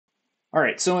All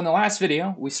right, so in the last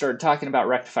video, we started talking about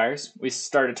rectifiers. We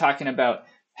started talking about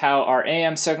how our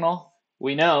AM signal,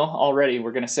 we know already,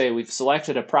 we're going to say we've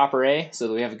selected a proper A so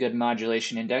that we have a good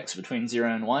modulation index between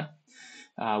 0 and 1.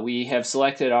 We have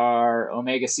selected our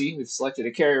omega C. We've selected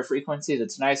a carrier frequency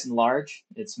that's nice and large.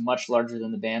 It's much larger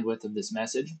than the bandwidth of this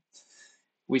message.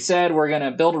 We said we're going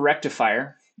to build a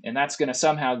rectifier, and that's going to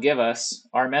somehow give us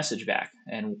our message back.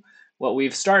 And what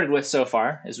we've started with so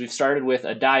far is we've started with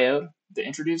a diode that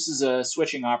introduces a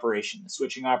switching operation. The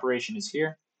switching operation is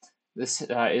here. This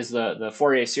is the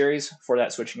Fourier series for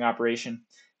that switching operation.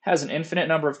 Has an infinite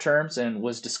number of terms and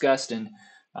was discussed in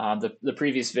the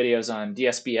previous videos on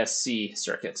DSP-SC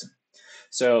circuits.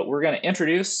 So we're going to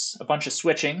introduce a bunch of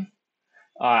switching.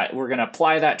 We're going to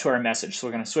apply that to our message. So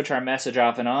we're going to switch our message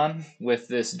off and on with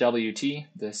this WT,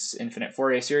 this infinite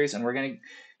Fourier series, and we're going to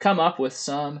come up with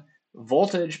some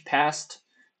voltage past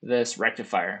this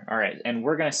rectifier. All right, and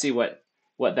we're going to see what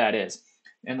that is.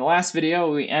 In the last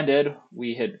video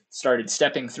we had started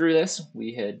stepping through this.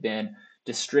 We had been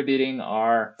distributing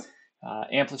our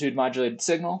amplitude modulated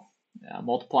signal,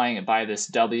 multiplying it by this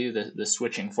W, the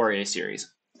switching Fourier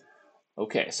series.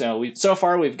 Okay, so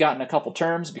far we've gotten a couple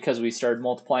terms because we started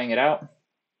multiplying it out.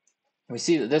 We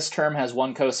see that this term has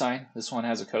one cosine, this one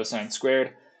has a cosine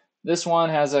squared, this one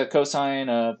has a cosine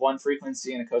of one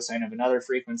frequency and a cosine of another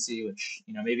frequency, which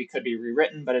maybe could be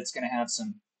rewritten, but it's going to have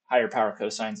some higher power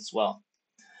cosines as well.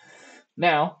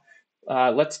 Now,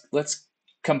 let's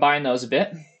combine those a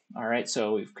bit. All right,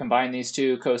 so we've combined these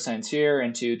two cosines here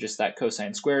into just that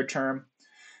cosine squared term,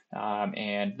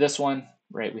 and this one,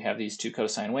 right? We have these two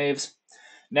cosine waves.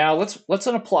 Now let's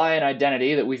apply an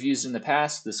identity that we've used in the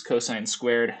past, this cosine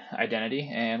squared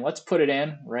identity, and let's put it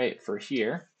in right for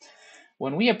here.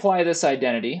 When we apply this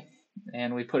identity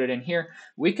and we put it in here,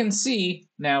 we can see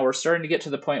now we're starting to get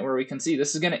to the point where we can see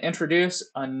this is going to introduce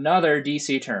another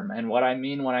DC term. And what I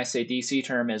mean when I say DC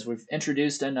term is we've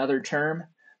introduced another term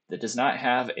that does not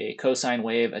have a cosine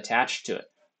wave attached to it.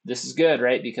 This is good,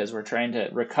 right? Because we're trying to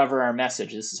recover our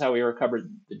message. This is how we recovered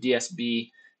the DSB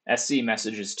SC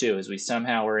messages too, is we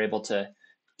somehow were able to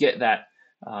get that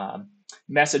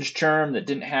message term that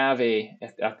didn't have a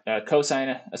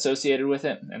cosine associated with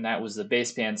it, and that was the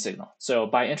baseband signal. So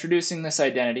by introducing this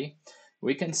identity,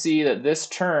 we can see that this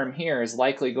term here is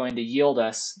likely going to yield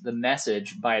us the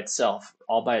message by itself,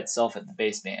 all by itself at the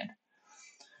baseband.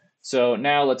 So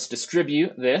now let's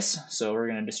distribute this. So we're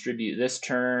going to distribute this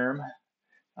term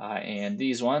and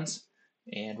these ones,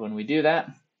 and when we do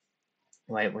that,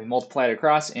 right, we multiply it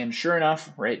across, and sure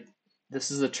enough, right,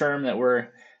 this is a term that we're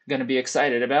going to be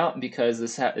excited about because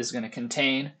this is going to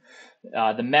contain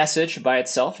the message by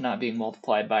itself, not being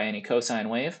multiplied by any cosine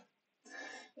wave.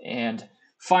 And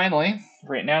finally,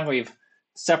 right now we've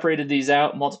separated these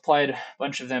out, multiplied a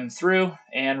bunch of them through,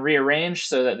 and rearranged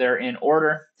so that they're in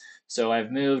order. So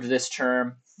I've moved this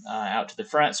term out to the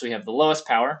front, so we have the lowest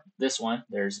power, this one.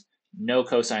 There's no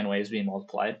cosine waves being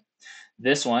multiplied.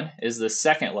 This one is the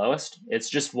second lowest. It's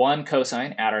just one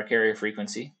cosine at our carrier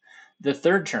frequency. The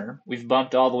third term, we've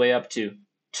bumped all the way up to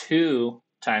 2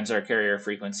 times our carrier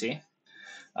frequency.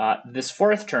 This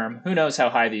fourth term, who knows how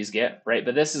high these get, right?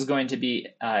 But this is going to be,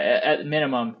 at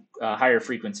minimum, higher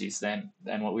frequencies than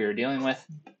what we were dealing with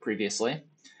previously.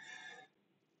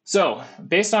 So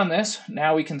based on this,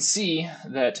 now we can see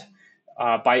that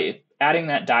by adding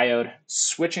that diode,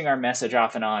 switching our message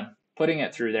off and on, putting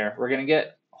it through there, we're going to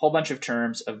get a whole bunch of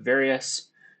terms of various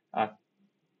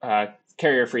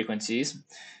carrier frequencies.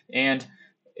 And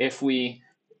if we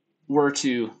were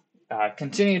to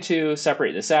continue to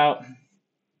separate this out,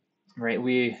 right,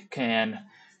 we can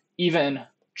even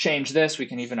change this. We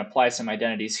can even apply some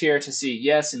identities here to see,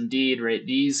 yes, indeed, right,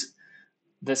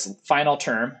 this final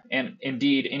term, and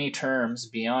indeed any terms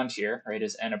beyond here, right,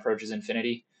 as n approaches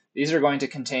infinity, these are going to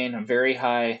contain very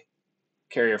high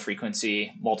carrier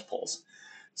frequency multiples.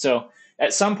 So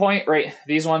at some point, right,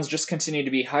 these ones just continue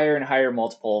to be higher and higher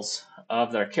multiples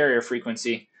of their carrier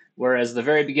frequency, whereas the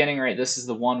very beginning, right, this is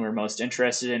the one we're most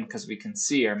interested in because we can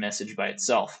see our message by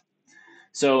itself.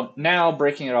 So now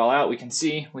breaking it all out, we can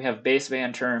see we have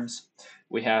baseband terms,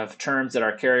 we have terms at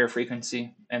our carrier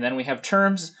frequency, and then we have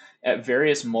terms at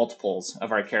various multiples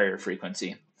of our carrier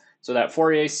frequency. So that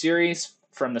Fourier series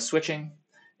from the switching,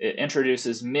 it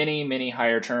introduces many, many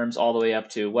higher terms all the way up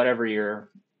to whatever your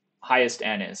highest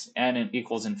n is. N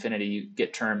equals infinity, you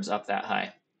get terms up that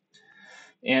high.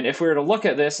 And if we were to look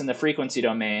at this in the frequency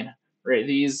domain, right,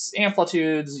 these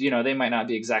amplitudes, they might not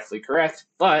be exactly correct,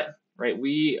 but right,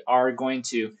 we are going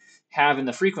to have in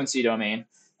the frequency domain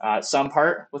some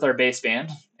part with our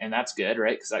baseband, and that's good,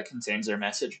 right, because that contains our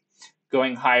message.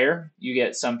 Going higher, you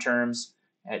get some terms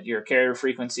at your carrier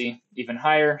frequency, even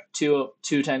higher, two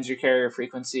times your carrier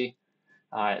frequency,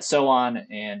 so on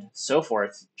and so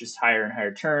forth, just higher and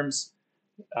higher terms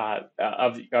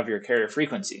of your carrier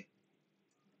frequency.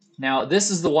 Now, this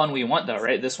is the one we want though,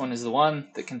 right? This one is the one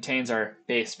that contains our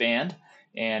baseband,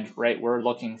 and right, we're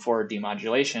looking for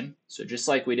demodulation. So just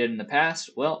like we did in the past,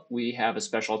 well, we have a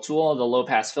special tool, the low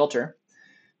pass filter.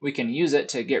 We can use it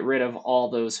to get rid of all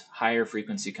those higher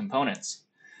frequency components.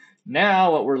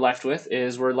 Now what we're left with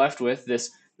is this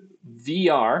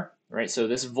VR, right? So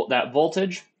that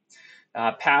voltage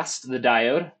past the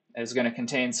diode is going to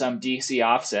contain some DC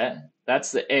offset.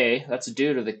 That's the A, that's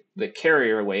due to the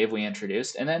carrier wave we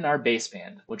introduced, and then our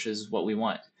baseband, which is what we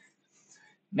want.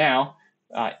 Now,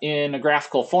 in a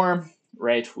graphical form,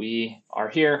 right, we are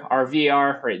here, our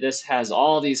VR, right, this has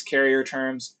all these carrier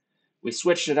terms. We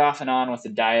switched it off and on with the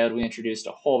diode. We introduced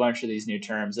a whole bunch of these new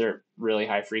terms. They're really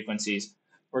high frequencies.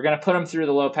 We're going to put them through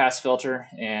the low pass filter,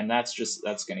 and that's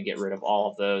going to get rid of all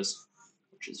of those,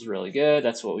 which is really good.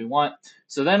 That's what we want.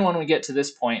 So then when we get to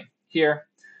this point here,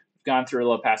 we've gone through a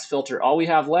low pass filter. All we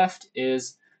have left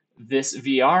is this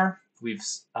VR. We've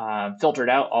filtered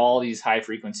out all these high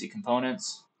frequency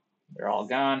components. They're all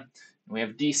gone. We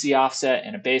have DC offset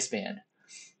and a baseband.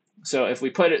 So if we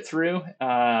put it through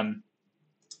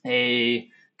a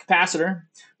capacitor,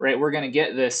 right, we're going to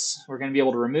get this, we're going to be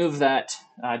able to remove that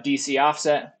DC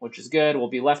offset, which is good. We'll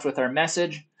be left with our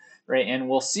message, right, and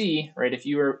we'll see, right, if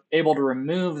you were able to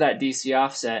remove that DC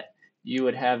offset, you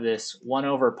would have this 1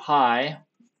 over pi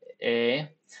A,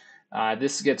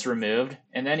 this gets removed,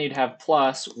 and then you'd have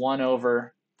plus 1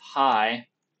 over pi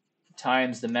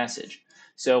times the message.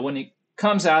 So when it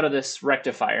comes out of this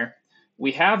rectifier,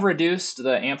 we have reduced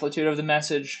the amplitude of the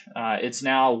message. It's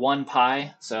now 1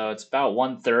 pi, so it's about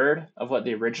 1/3 of what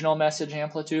the original message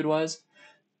amplitude was.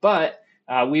 But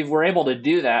we were able to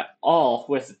do that all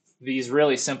with these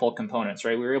really simple components,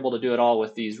 right? We were able to do it all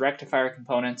with these rectifier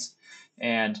components.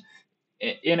 And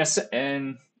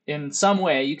in some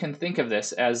way, you can think of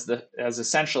this as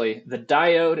essentially the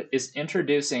diode is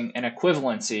introducing an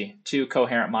equivalency to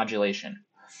coherent modulation.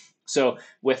 So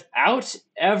without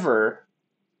ever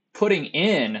putting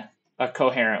in a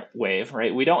coherent wave,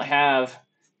 right? We don't have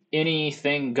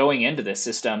anything going into this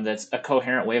system that's a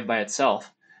coherent wave by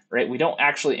itself, right? We don't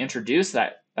actually introduce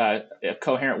that a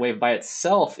coherent wave by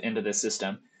itself into the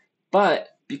system. But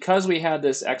because we had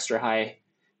this extra high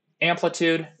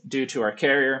amplitude due to our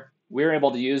carrier, we were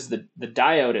able to use the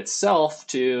diode itself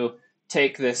to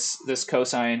take this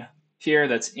cosine here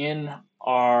that's in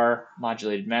our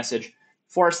modulated message,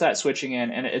 force that switching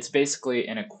in, and it's basically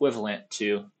an equivalent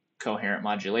to coherent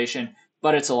modulation,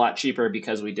 but it's a lot cheaper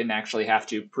because we didn't actually have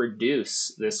to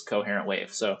produce this coherent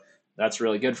wave. So that's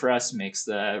really good for us, makes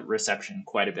the reception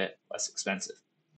quite a bit less expensive.